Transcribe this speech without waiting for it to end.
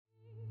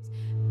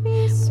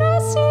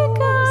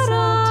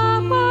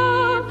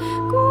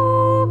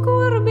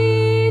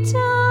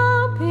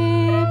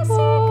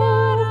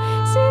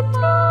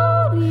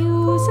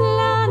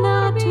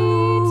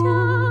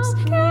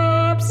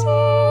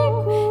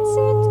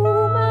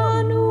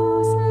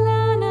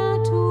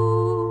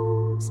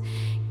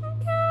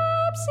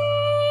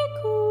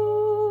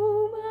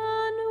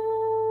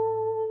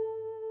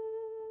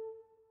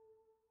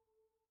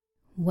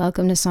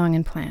Welcome to Song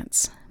and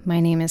Plants. My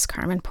name is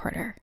Carmen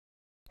Porter.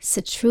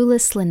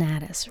 Citrullus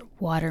linatus, or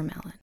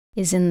watermelon,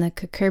 is in the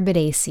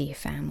Cucurbidaceae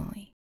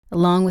family,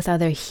 along with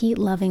other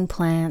heat-loving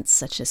plants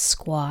such as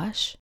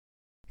squash,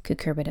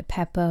 Cucurbita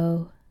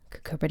pepo,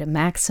 Cucurbita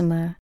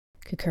maxima,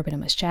 Cucurbita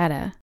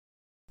moscata,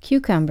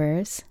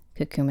 cucumbers,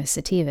 Cucumis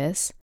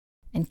sativus,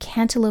 and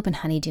cantaloupe and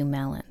honeydew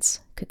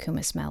melons,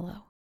 Cucumis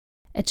mellow.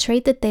 A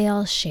trait that they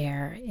all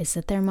share is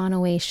that they're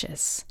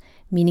monoecious,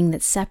 meaning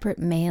that separate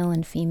male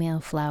and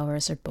female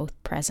flowers are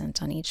both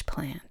present on each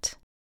plant.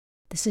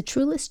 The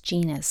Citrullus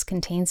genus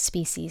contains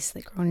species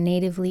that grow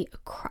natively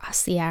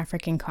across the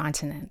African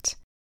continent.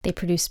 They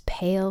produce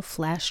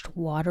pale-fleshed,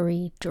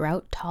 watery,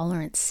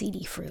 drought-tolerant,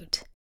 seedy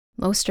fruit.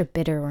 Most are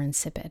bitter or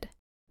insipid.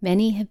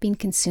 Many have been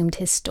consumed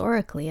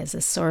historically as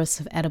a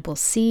source of edible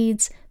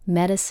seeds,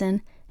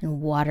 medicine,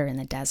 and water in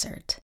the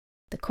desert.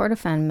 The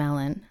Kordofan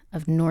melon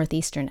of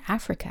northeastern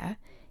Africa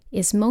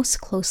is most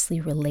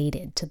closely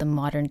related to the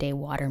modern-day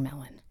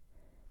watermelon.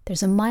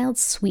 There's a mild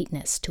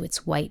sweetness to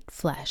its white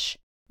flesh,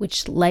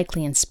 which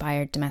likely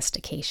inspired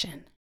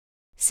domestication.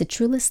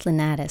 Citrullus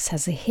linatus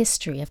has a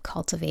history of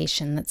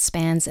cultivation that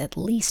spans at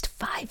least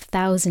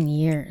 5,000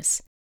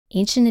 years.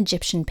 Ancient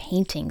Egyptian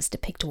paintings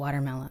depict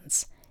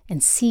watermelons,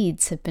 and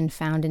seeds have been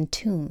found in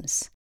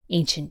tombs.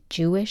 Ancient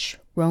Jewish,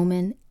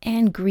 Roman,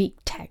 and Greek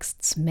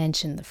texts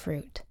mention the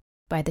fruit.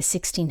 By the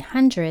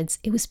 1600s,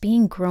 it was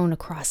being grown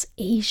across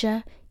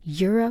Asia,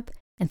 Europe,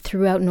 and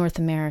throughout North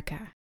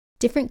America.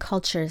 Different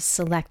cultures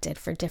selected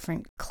for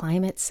different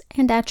climates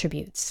and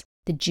attributes.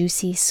 The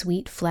juicy,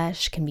 sweet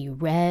flesh can be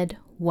red,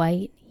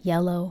 white,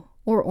 yellow,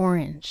 or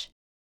orange.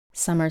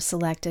 Some are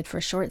selected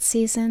for short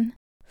season,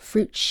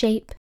 fruit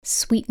shape,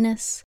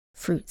 sweetness,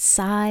 fruit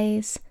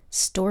size,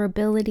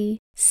 storability,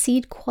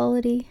 seed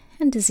quality,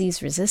 and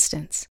disease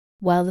resistance.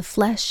 While the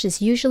flesh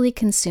is usually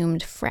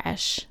consumed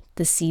fresh,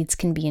 the seeds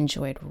can be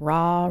enjoyed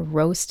raw,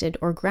 roasted,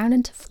 or ground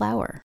into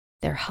flour.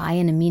 They're high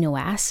in amino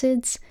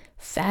acids,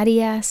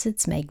 fatty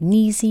acids,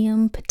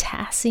 magnesium,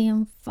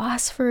 potassium,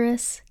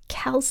 phosphorus,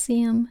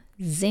 calcium,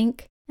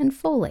 zinc, and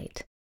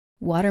folate.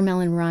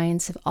 Watermelon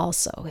rinds have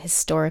also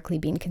historically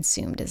been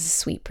consumed as a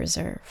sweet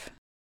preserve.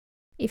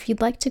 If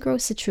you'd like to grow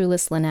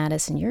Citrullus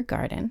linatus in your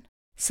garden,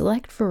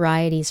 select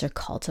varieties or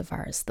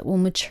cultivars that will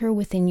mature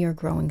within your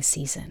growing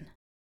season.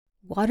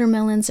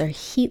 Watermelons are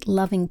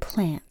heat-loving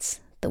plants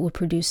that will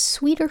produce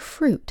sweeter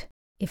fruit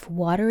if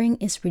watering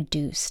is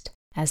reduced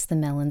as the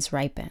melons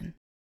ripen.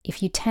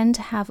 If you tend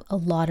to have a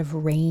lot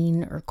of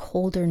rain or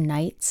colder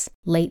nights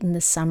late in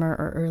the summer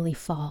or early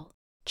fall,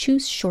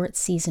 choose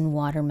short-season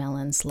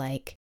watermelons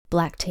like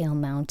Blacktail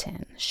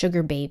Mountain,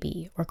 Sugar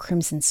Baby, or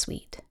Crimson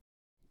Sweet.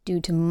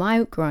 Due to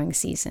my growing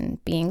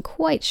season being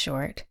quite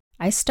short,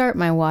 I start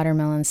my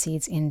watermelon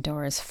seeds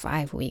indoors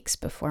 5 weeks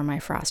before my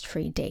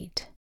frost-free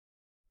date.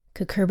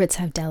 Cucurbits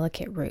have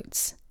delicate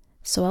roots,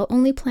 so I'll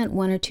only plant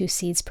 1 or 2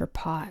 seeds per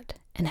pot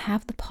and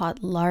have the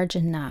pot large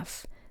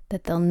enough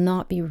that they'll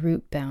not be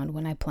root-bound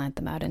when I plant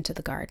them out into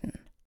the garden.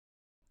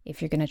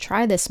 If you're going to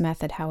try this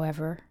method,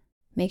 however,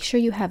 make sure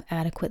you have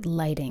adequate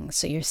lighting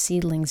so your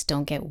seedlings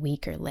don't get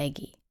weak or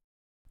leggy.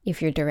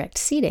 If you're direct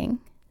seeding,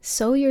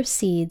 sow your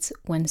seeds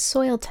when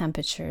soil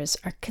temperatures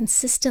are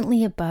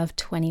consistently above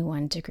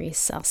 21 degrees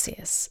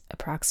Celsius,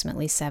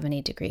 approximately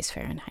 70 degrees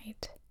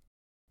Fahrenheit.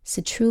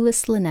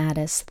 Citrullus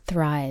linatus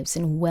thrives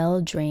in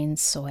well-drained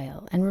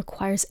soil and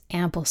requires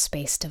ample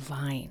space to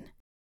vine.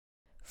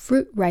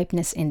 Fruit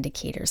ripeness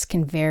indicators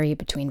can vary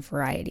between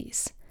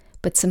varieties,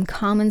 but some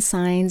common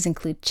signs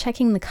include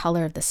checking the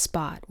color of the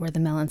spot where the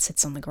melon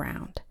sits on the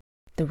ground.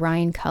 The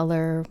rind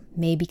color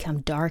may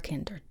become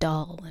darkened or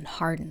dull and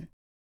harden.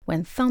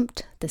 When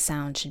thumped, the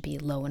sound should be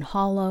low and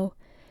hollow,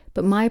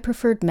 but my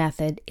preferred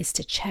method is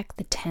to check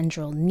the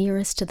tendril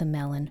nearest to the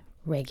melon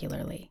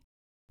regularly.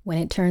 When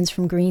it turns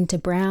from green to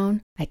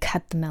brown, I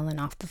cut the melon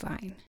off the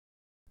vine.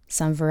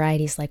 Some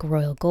varieties like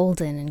Royal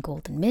Golden and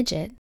Golden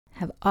Midget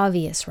have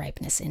obvious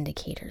ripeness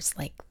indicators,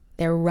 like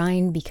their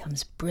rind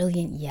becomes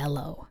brilliant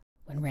yellow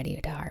when ready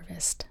to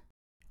harvest.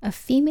 A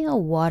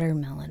female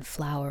watermelon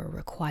flower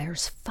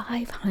requires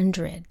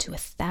 500 to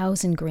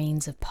 1,000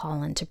 grains of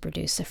pollen to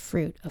produce a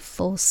fruit of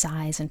full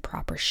size and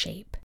proper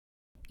shape.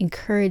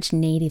 Encourage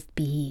native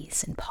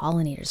bees and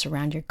pollinators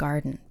around your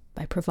garden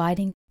by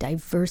providing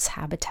diverse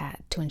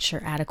habitat to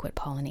ensure adequate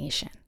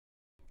pollination.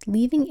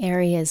 Leaving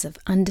areas of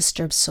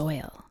undisturbed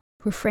soil,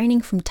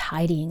 refraining from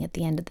tidying at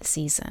the end of the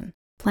season,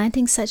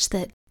 planting such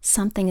that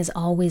something is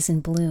always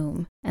in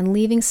bloom, and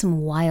leaving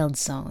some wild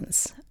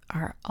zones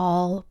are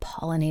all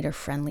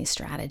pollinator-friendly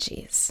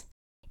strategies.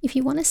 If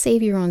you want to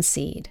save your own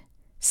seed,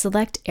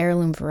 select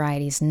heirloom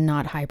varieties,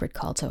 not hybrid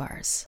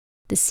cultivars.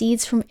 The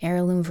seeds from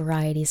heirloom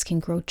varieties can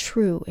grow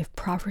true if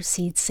proper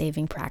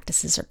seed-saving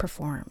practices are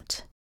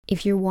performed.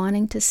 If you're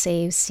wanting to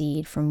save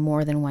seed from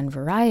more than one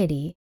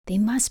variety, they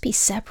must be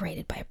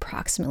separated by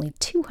approximately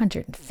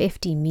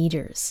 250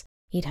 meters,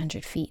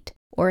 800 feet,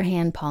 or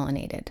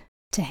hand-pollinated.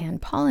 To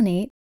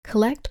hand-pollinate,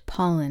 collect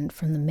pollen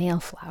from the male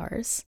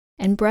flowers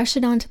and brush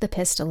it onto the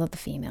pistil of the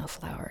female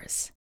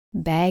flowers.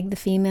 Bag the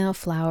female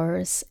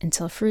flowers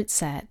until fruit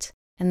set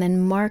and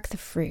then mark the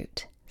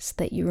fruit so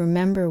that you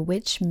remember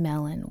which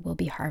melon will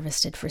be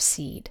harvested for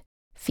seed.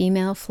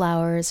 Female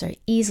flowers are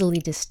easily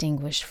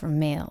distinguished from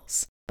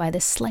males by the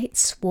slight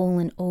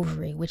swollen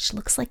ovary, which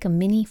looks like a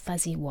mini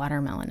fuzzy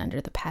watermelon under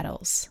the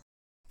petals.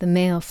 The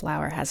male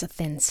flower has a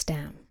thin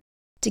stem.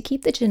 To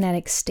keep the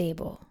genetics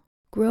stable,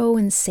 grow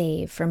and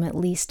save from at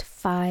least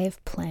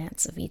 5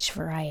 plants of each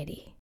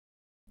variety.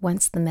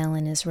 Once the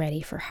melon is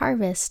ready for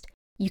harvest,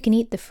 you can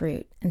eat the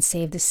fruit and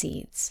save the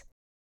seeds.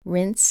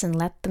 Rinse and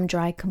let them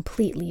dry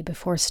completely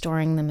before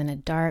storing them in a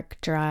dark,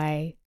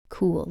 dry,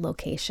 cool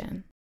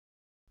location.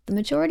 The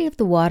majority of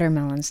the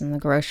watermelons in the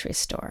grocery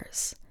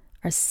stores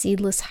are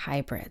seedless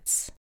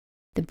hybrids.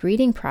 The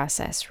breeding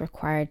process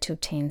required to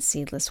obtain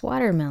seedless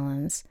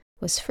watermelons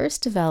was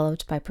first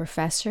developed by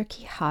Professor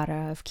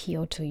Kihara of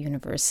Kyoto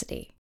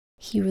University.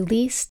 He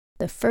released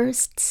the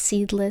first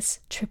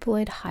seedless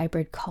triploid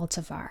hybrid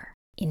cultivar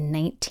in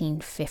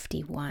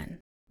 1951.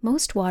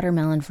 Most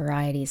watermelon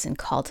varieties and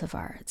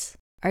cultivars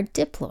are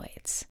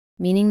diploids,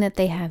 meaning that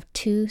they have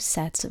 2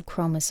 sets of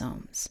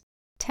chromosomes.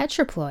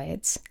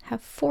 Tetraploids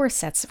have 4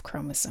 sets of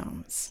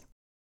chromosomes.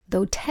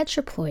 Though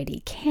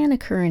tetraploidy can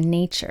occur in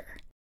nature,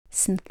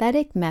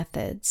 synthetic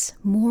methods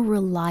more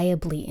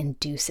reliably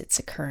induce its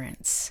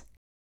occurrence.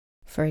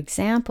 For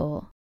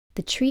example,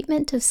 the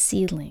treatment of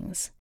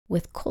seedlings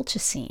with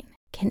colchicine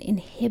can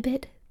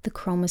inhibit the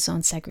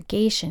chromosome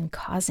segregation,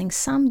 causing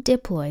some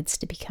diploids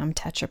to become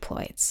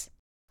tetraploids.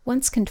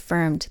 Once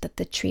confirmed that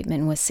the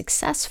treatment was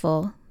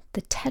successful,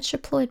 the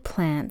tetraploid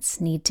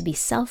plants need to be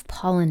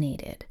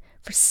self-pollinated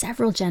for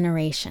several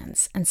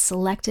generations and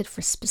selected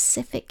for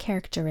specific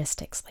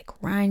characteristics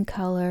like rind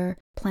color,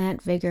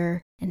 plant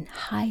vigor, and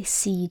high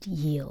seed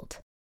yield.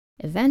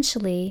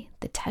 Eventually,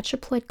 the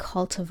tetraploid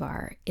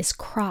cultivar is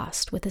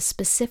crossed with a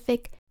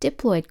specific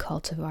diploid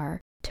cultivar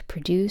to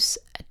produce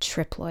a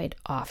triploid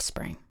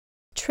offspring.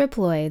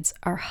 Triploids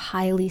are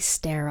highly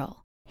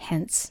sterile,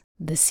 hence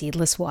the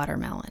seedless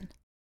watermelon.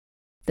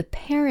 The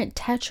parent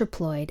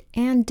tetraploid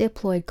and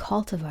diploid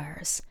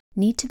cultivars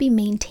need to be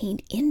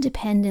maintained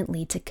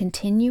independently to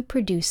continue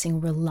producing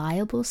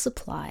reliable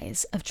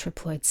supplies of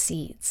triploid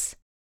seeds.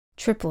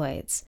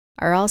 Triploids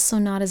are also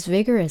not as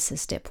vigorous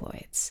as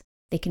diploids.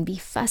 They can be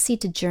fussy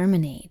to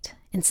germinate,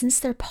 and since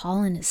their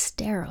pollen is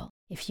sterile,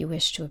 if you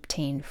wish to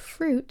obtain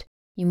fruit,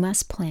 you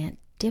must plant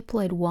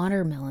diploid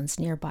watermelons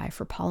nearby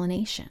for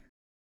pollination.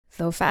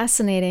 Though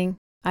fascinating,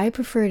 I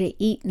prefer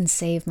to eat and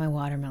save my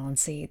watermelon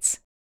seeds.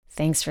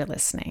 Thanks for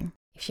listening.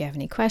 If you have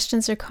any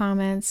questions or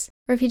comments,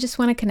 or if you just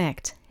want to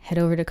connect, head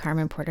over to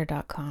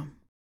carmenporter.com.